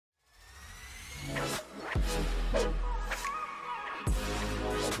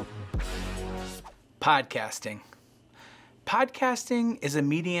Podcasting. Podcasting is a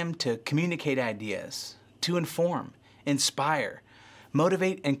medium to communicate ideas, to inform, inspire,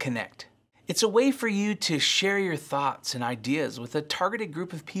 motivate, and connect. It's a way for you to share your thoughts and ideas with a targeted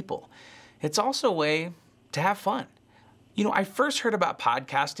group of people. It's also a way to have fun. You know, I first heard about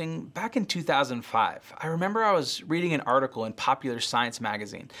podcasting back in 2005. I remember I was reading an article in Popular Science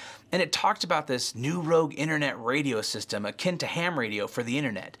magazine, and it talked about this new rogue internet radio system akin to ham radio for the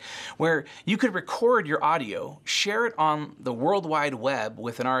internet, where you could record your audio, share it on the World Wide Web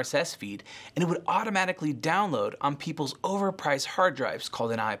with an RSS feed, and it would automatically download on people's overpriced hard drives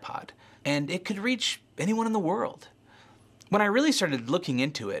called an iPod. And it could reach anyone in the world. When I really started looking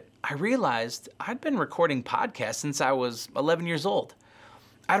into it, I realized I'd been recording podcasts since I was 11 years old.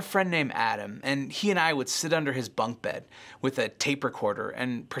 I had a friend named Adam, and he and I would sit under his bunk bed with a tape recorder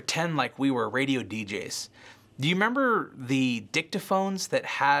and pretend like we were radio DJs. Do you remember the dictaphones that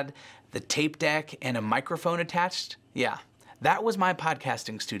had the tape deck and a microphone attached? Yeah, that was my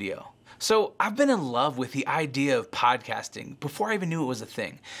podcasting studio. So I've been in love with the idea of podcasting before I even knew it was a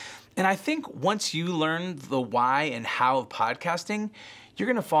thing. And I think once you learn the why and how of podcasting, you're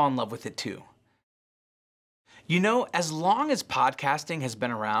gonna fall in love with it too. You know, as long as podcasting has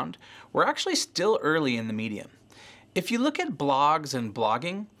been around, we're actually still early in the medium. If you look at blogs and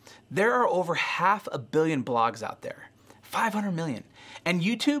blogging, there are over 500 million blogs out there, 500 million. And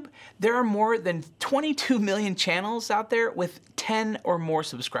YouTube, there are more than 22 million channels out there with 10 or more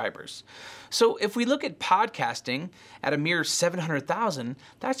subscribers. So if we look at podcasting at a mere 700,000,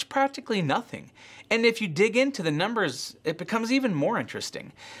 that's practically nothing. And if you dig into the numbers, it becomes even more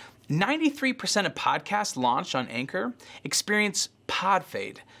interesting. 93% of podcasts launched on Anchor experience pod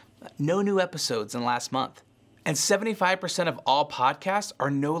fade, no new episodes in the last month. And 75% of all podcasts are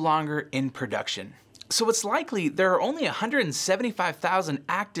no longer in production. So it's likely there are only 175,000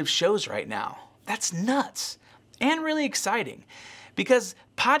 active shows right now. That's nuts and really exciting because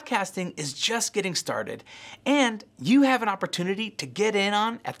podcasting is just getting started and you have an opportunity to get in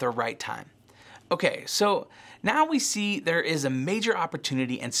on at the right time. Okay, so now we see there is a major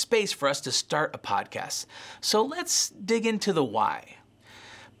opportunity and space for us to start a podcast. So let's dig into the why.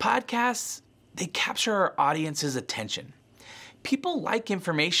 Podcasts, they capture our audience's attention. People like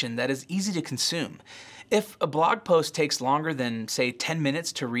information that is easy to consume. If a blog post takes longer than, say, 10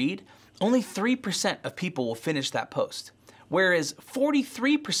 minutes to read, only 3% of people will finish that post, whereas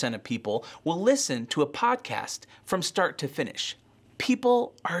 43% of people will listen to a podcast from start to finish.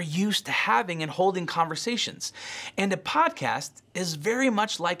 People are used to having and holding conversations, and a podcast is very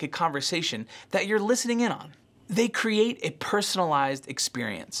much like a conversation that you're listening in on. They create a personalized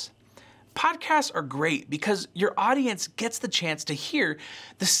experience. Podcasts are great because your audience gets the chance to hear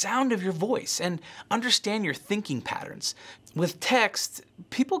the sound of your voice and understand your thinking patterns. With text,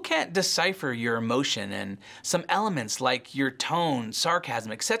 people can't decipher your emotion, and some elements like your tone,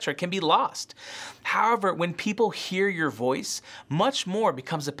 sarcasm, etc. can be lost. However, when people hear your voice, much more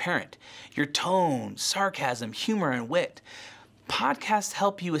becomes apparent. Your tone, sarcasm, humor, and wit. Podcasts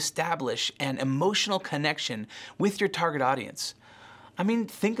help you establish an emotional connection with your target audience. I mean,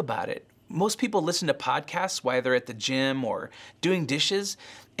 think about it. Most people listen to podcasts while they're at the gym or doing dishes,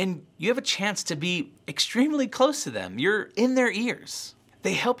 and you have a chance to be extremely close to them. You're in their ears.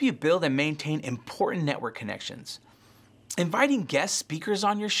 They help you build and maintain important network connections. Inviting guest speakers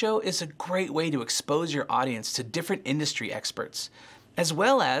on your show is a great way to expose your audience to different industry experts, as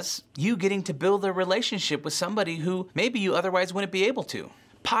well as you getting to build a relationship with somebody who maybe you otherwise wouldn't be able to.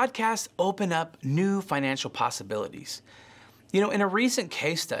 Podcasts open up new financial possibilities. You know, in a recent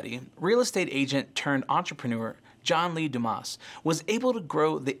case study, real estate agent turned entrepreneur John Lee Dumas was able to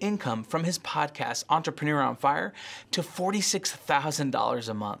grow the income from his podcast, Entrepreneur on Fire, to $46,000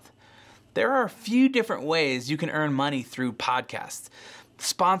 a month. There are a few different ways you can earn money through podcasts.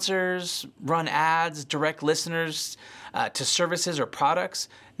 Sponsors, run ads, direct listeners to services or products.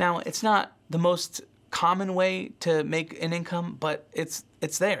 Now, it's not the most common way to make an income, but it's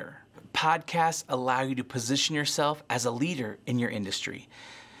there. Podcasts allow you to position yourself as a leader in your industry.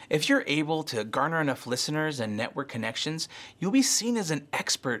 If you're able to garner enough listeners and network connections, you'll be seen as an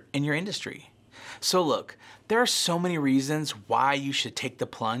expert in your industry. So look, there are so many reasons why you should take the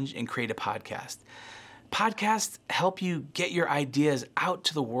plunge and create a podcast. Podcasts help you get your ideas out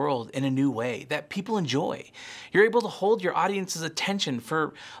to the world in a new way that people enjoy. You're able to hold your audience's attention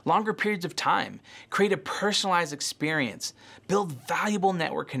for longer periods of time, create a personalized experience, build valuable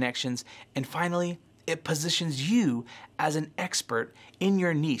network connections, and finally, it positions you as an expert in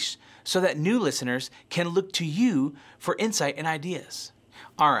your niche so that new listeners can look to you for insight and ideas.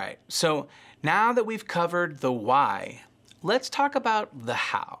 All right, so Now that we've covered the why, let's talk about the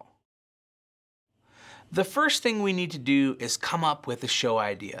how. The first thing we need to do is come up with a show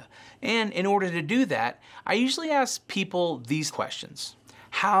idea. And in order to do that, I usually ask people these questions.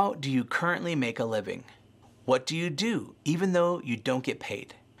 How do you currently make a living? What do you do even though you don't get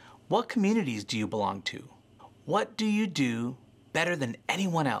paid? What communities do you belong to? What do you do better than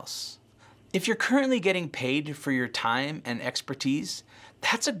anyone else? If you're currently getting paid for your time and expertise,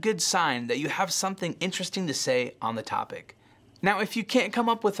 that's a good sign that you have something interesting to say on the topic. Now, if you can't come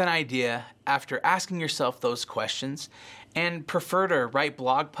up with an idea after asking yourself those questions and prefer to write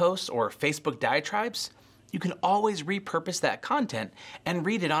blog posts or Facebook diatribes, you can always repurpose that content and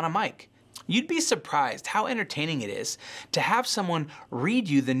read it on a mic. You'd be surprised how entertaining it is to have someone read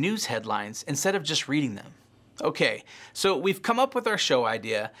you the news headlines instead of just reading them. Okay, so we've come up with our show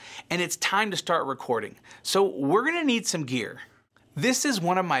idea and it's time to start recording. So we're gonna need some gear. This is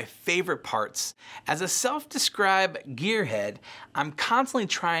one of my favorite parts. As a self-described gearhead, I'm constantly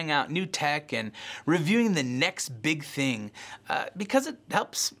trying out new tech and reviewing the next big thing because it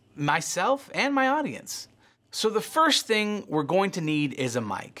helps myself and my audience. So the first thing we're going to need is a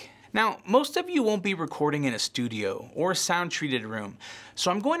mic. Now, most of you won't be recording in a studio or a sound-treated room,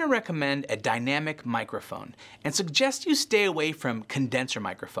 so I'm going to recommend a dynamic microphone and suggest you stay away from condenser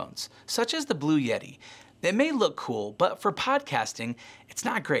microphones, such as the Blue Yeti. They may look cool, but for podcasting, it's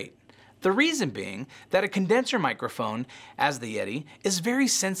not great. The reason being that a condenser microphone, as the Yeti, is very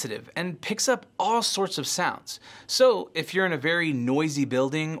sensitive and picks up all sorts of sounds. So if you're in a very noisy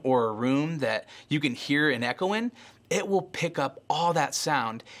building or a room that you can hear an echo in, it will pick up all that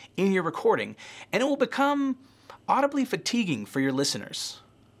sound in your recording, and it will become audibly fatiguing for your listeners.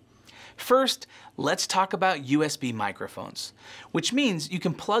 First, let's talk about USB microphones, which means you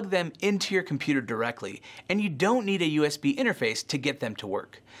can plug them into your computer directly, and you don't need a USB interface to get them to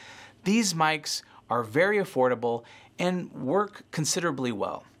work. These mics are very affordable and work considerably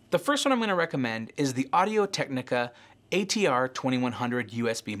well. The first one I'm going to recommend is the Audio-Technica ATR 2100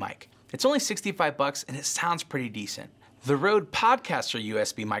 USB mic. It's only $65 and it sounds pretty decent. The Rode Podcaster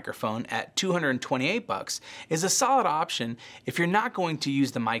USB microphone at $228 is a solid option if you're not going to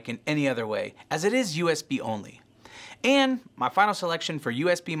use the mic in any other way, as it is USB only. And my final selection for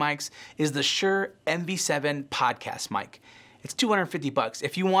USB mics is the Shure MV7 podcast mic. It's $250.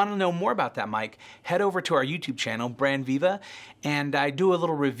 If you want to know more about that mic, head over to our YouTube channel, Brand Viva, and I do a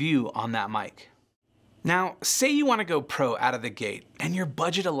little review on that mic. Now, say you want to go pro out of the gate and your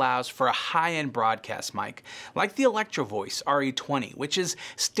budget allows for a high-end broadcast mic like the Electro Voice RE20, which is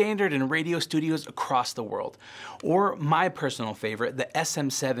standard in radio studios across the world. Or my personal favorite, the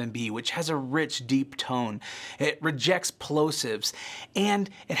SM7B, which has a rich, deep tone. It rejects plosives and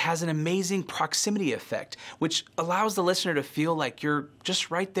it has an amazing proximity effect, which allows the listener to feel like you're just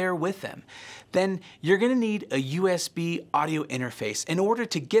right there with them. Then you're going to need a USB audio interface in order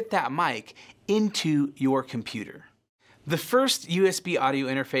to get that mic into your computer. The first USB audio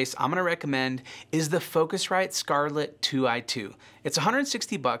interface I'm going to recommend is the Focusrite Scarlett 2i2. It's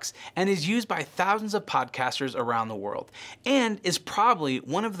 $160 and is used by thousands of podcasters around the world, and is probably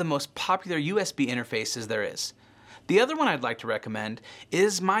one of the most popular USB interfaces there is. The other one I'd like to recommend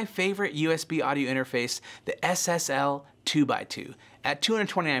is my favorite USB audio interface, the SSL 2x2 at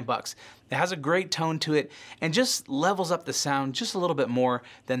 $229. It has a great tone to it and just levels up the sound just a little bit more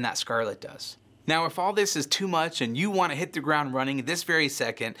than that Scarlett does. Now, if all this is too much and you want to hit the ground running this very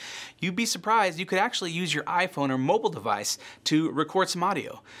second, you'd be surprised you could actually use your iPhone or mobile device to record some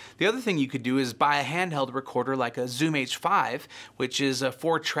audio. The other thing you could do is buy a handheld recorder like a Zoom H5, which is a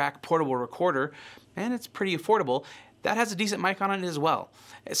 4-track portable recorder, and it's pretty affordable. That has a decent mic on it as well.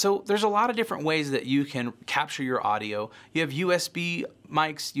 So there's a lot of different ways that you can capture your audio. You have USB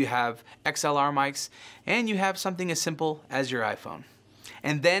mics, you have XLR mics, and you have something as simple as your iPhone.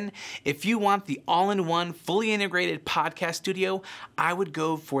 And then, if you want the all-in-one, fully integrated podcast studio, I would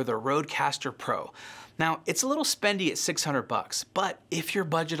go for the Rodecaster Pro. Now, it's a little spendy at $600, but if your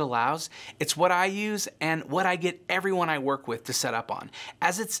budget allows, it's what I use and what I get everyone I work with to set up on,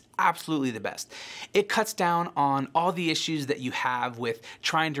 as it's absolutely the best. It cuts down on all the issues that you have with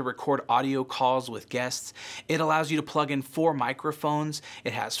trying to record audio calls with guests. It allows you to plug in 4 microphones.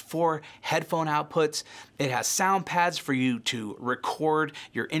 It has 4 headphone outputs. It has sound pads for you to record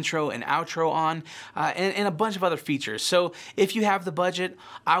your intro and outro on, and a bunch of other features. So if you have the budget,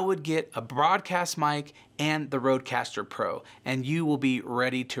 I would get a broadcast mic and the Rodecaster Pro, and you will be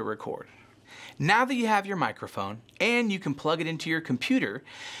ready to record. Now that you have your microphone and you can plug it into your computer,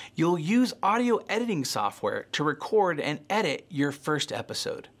 you'll use audio editing software to record and edit your first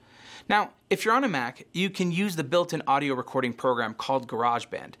episode. Now, if you're on a Mac, you can use the built-in audio recording program called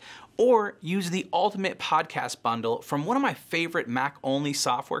GarageBand, or use the Ultimate Podcast Bundle from one of my favorite Mac-only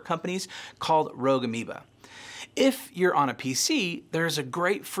software companies called Rogue Amoeba. If you're on a PC, there's a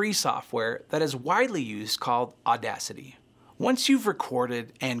great free software that is widely used called Audacity. Once you've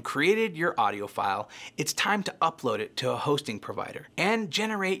recorded and created your audio file, it's time to upload it to a hosting provider and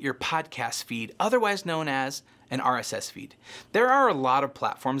generate your podcast feed, otherwise known as an RSS feed. There are a lot of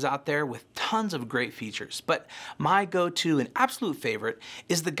platforms out there with tons of great features, but my go-to and absolute favorite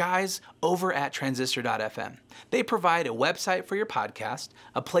is the guys over at Transistor.fm. They provide a website for your podcast,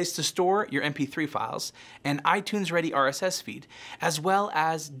 a place to store your MP3 files, an iTunes-ready RSS feed, as well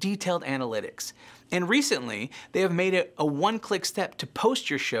as detailed analytics. And recently, they have made it a one-click step to post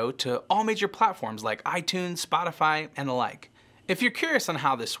your show to all major platforms like iTunes, Spotify, and the like. If you're curious on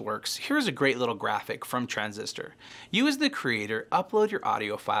how this works, here's a great little graphic from Transistor. You as the creator upload your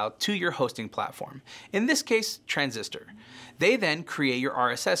audio file to your hosting platform, in this case, Transistor. They then create your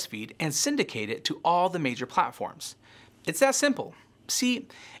RSS feed and syndicate it to all the major platforms. It's that simple. See,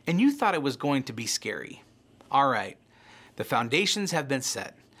 and you thought it was going to be scary. All right, the foundations have been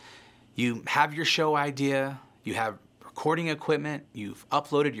set. You have your show idea, you have recording equipment, you've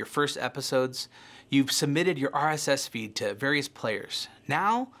uploaded your first episodes, you've submitted your RSS feed to various players.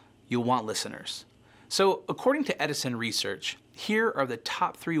 Now, you'll want listeners. So, according to Edison Research, here are the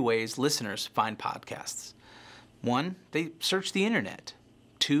top 3 ways listeners find podcasts. 1, they search the internet.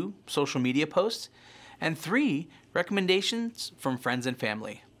 2, social media posts. And 3, recommendations from friends and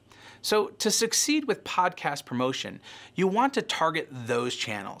family. So, to succeed with podcast promotion, you want to target those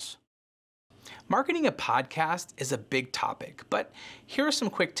channels. Marketing a podcast is a big topic, but here are some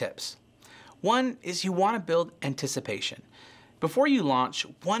quick tips. 1 is you want to build anticipation. Before you launch,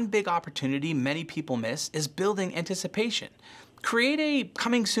 one big opportunity many people miss is building anticipation. Create a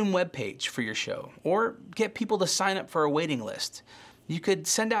coming soon webpage for your show, or get people to sign up for a waiting list. You could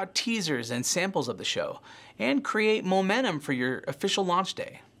send out teasers and samples of the show, and create momentum for your official launch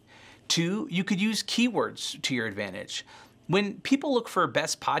day. 2, you could use keywords to your advantage. When people look for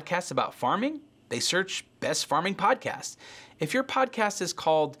best podcasts about farming, they search best farming podcasts. If your podcast is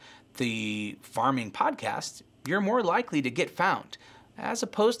called the Farming Podcast, you're more likely to get found, as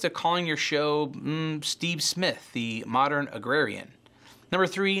opposed to calling your show Steve Smith, the Modern Agrarian. Number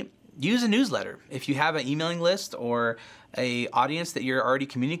 3, use a newsletter. If you have an emailing list or an audience that you're already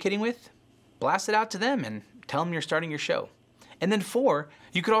communicating with, blast it out to them and tell them you're starting your show. And then 4,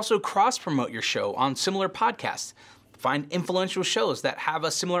 you could also cross-promote your show on similar podcasts. Find influential shows that have a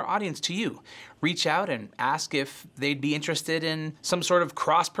similar audience to you. Reach out and ask if they'd be interested in some sort of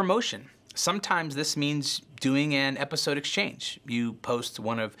cross-promotion. Sometimes this means doing an episode exchange. You post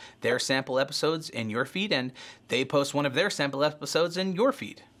one of their sample episodes in your feed, and they post one of their sample episodes in your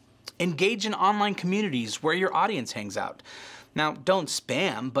feed. Engage in online communities where your audience hangs out. Now, don't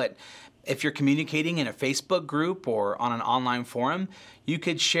spam, but if you're communicating in a Facebook group or on an online forum, you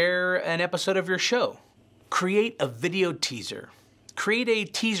could share an episode of your show. Create a video teaser. Create a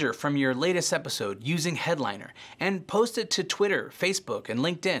teaser from your latest episode using Headliner and post it to Twitter, Facebook, and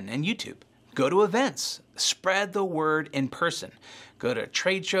LinkedIn and YouTube. Go to events. Spread the word in person. Go to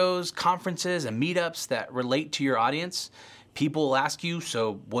trade shows, conferences, and meetups that relate to your audience. People will ask you,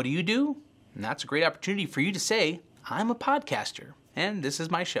 so what do you do? And that's a great opportunity for you to say, I'm a podcaster, and this is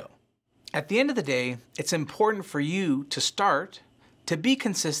my show. At the end of the day, it's important for you to start, to be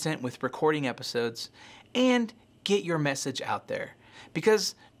consistent with recording episodes, and get your message out there,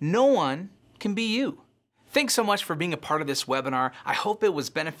 because no one can be you. Thanks so much for being a part of this webinar. I hope it was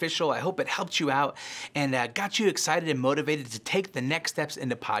beneficial. I hope it helped you out and got you excited and motivated to take the next steps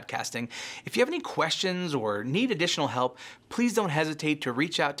into podcasting. If you have any questions or need additional help, please don't hesitate to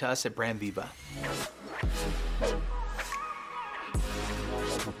reach out to us at Brand Viva.